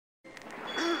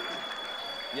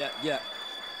Yeah.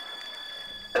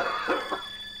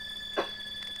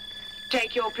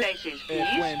 Take your places, please.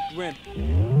 Grim.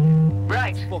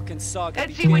 Right. Fucking saga.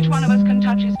 Let's see which one of us can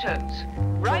touch his toes.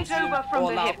 Right over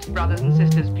from the hips, brothers and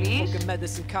sisters, please. Fucking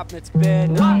medicine cabinets bare.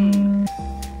 1,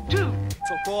 2.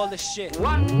 Took all the shit.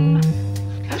 1,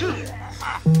 2.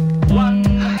 1,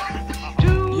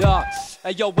 2. Yeah.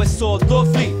 Hey yo, it's so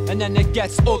lovely, and then it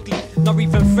gets ugly. Not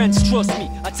even friends trust me.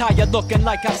 I tie you looking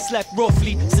like I slept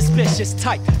roughly. Suspicious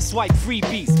type, swipe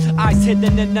freebies. Eyes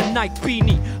hidden in a night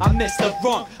beanie. I missed the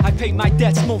wrong. I pay my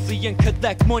debts monthly and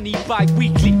collect money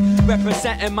bi-weekly.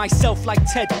 Representing myself like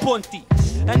Ted Bundy.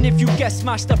 And if you get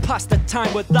smashed to pass the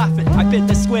time with laughing, I bid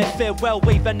the square farewell,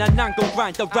 waving an angle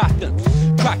grind the racking.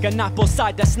 Crack an apple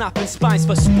cider, snapping spines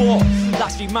for sport.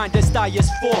 Last reminders die as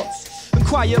thoughts. And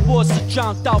quiet wars are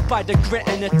drowned out by the grit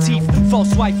in the teeth.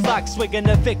 False white flag swinging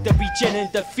a victory, gin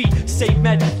in defeat. Same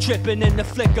men tripping in the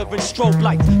flickering strobe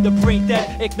lights. The brain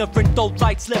dead, ignorant dull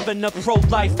lights, living a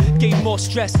pro-life. Gain more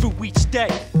stress through each day.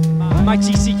 My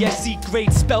GCSE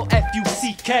grade spelled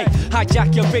F-U-C-K.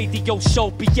 Hijack your radio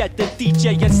show, be at the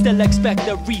DJ and still expect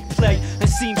a replay. And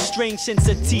seem strange since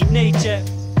a teenager.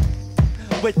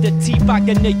 With the teeth back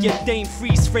into your dame,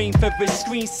 freeze frame for his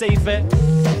screensaver.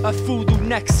 A voodoo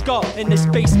neck scar in his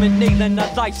basement, nailing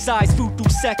a life-size voodoo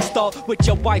sex doll with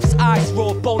your wife's eyes,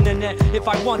 raw bone in it. If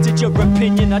I wanted your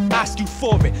opinion, I'd ask you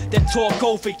for it, then talk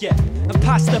over you and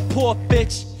pass the poor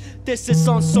bitch. This is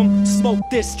on some smoke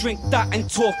this, drink that, and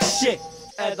talk shit.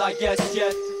 L.I.S. yeah,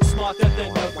 smarter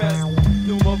than the rest.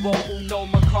 Numero uno,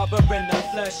 macabre in the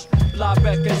flesh. Blah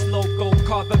records, logo,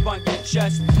 carve it on your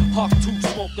chest. Hock 2,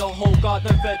 smoke the whole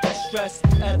garden for the stress.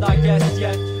 L.I.S.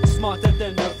 yeah, smarter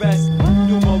than the rest.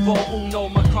 Numero uno,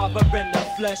 macabre in the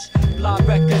flesh. Blah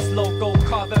records, logo,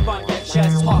 carve it on your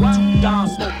chest. Hock 2 down,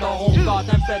 smoke the whole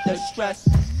garden for the stress.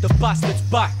 The bastard's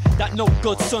back, that no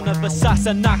good son of a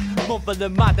Sassenach.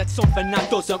 Mumbling mad at something that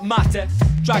doesn't matter.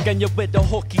 Dragging you with the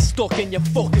hook, he's stuck in your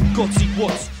fucking gutsy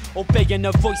woods. Obeying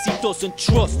a voice he doesn't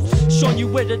trust. Showing you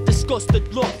with a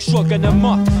disgusted look, shrugging him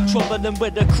up, troubling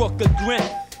with a crooked grin.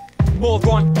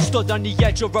 Moron, stood on the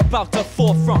edge, you're about to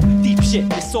fall from. Deep shit,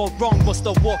 it's all wrong, must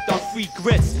have walked on 3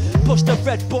 grids. Push the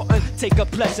red button, take a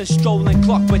pleasant stroll and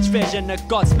clock which vision of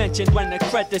God's mentioned when the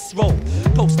credits roll.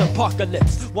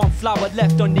 Post-apocalypse, 1 flower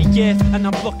left on the earth, and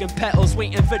I'm plucking petals,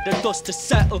 waiting for the dust to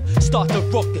settle. Start a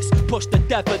ruckus, push the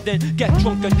devil in, get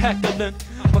drunk and heckling.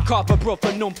 Macabre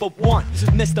brother number 1,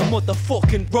 Mr.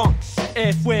 Motherfucking Wrong.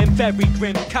 Earthworm very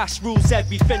grim, cash rules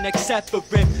everything except for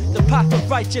him. The path of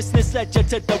righteousness led you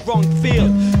to the wrong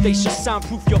field. They should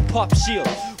soundproof your pop shield.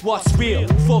 What's real?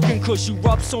 Fucking cause you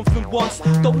robbed something once.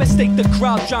 Don't mistake the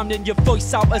crowd drowning your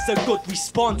voice out as a good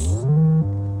response.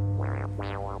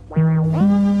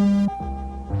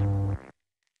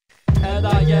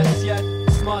 L.I.S. yeah,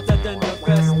 smarter than the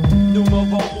rest.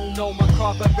 Numero uno,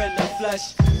 macabre in the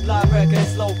flesh. Live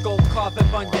records, logo, carve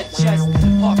it on your chest.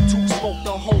 Hock 2, smoke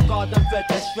the whole garden for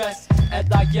the stress.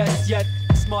 L.I.S. yeah,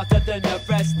 smarter than the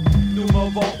rest.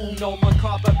 Numero uno,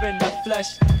 macabre in the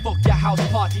flesh. Fuck your house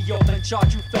party up and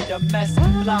charge you for the mess.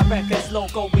 Live records,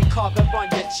 logo, we carve it on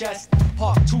your chest.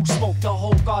 Hock 2, smoke the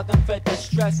whole garden for the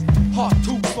stress. Hock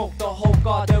 2, smoke the whole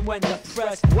garden when the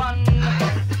press. 1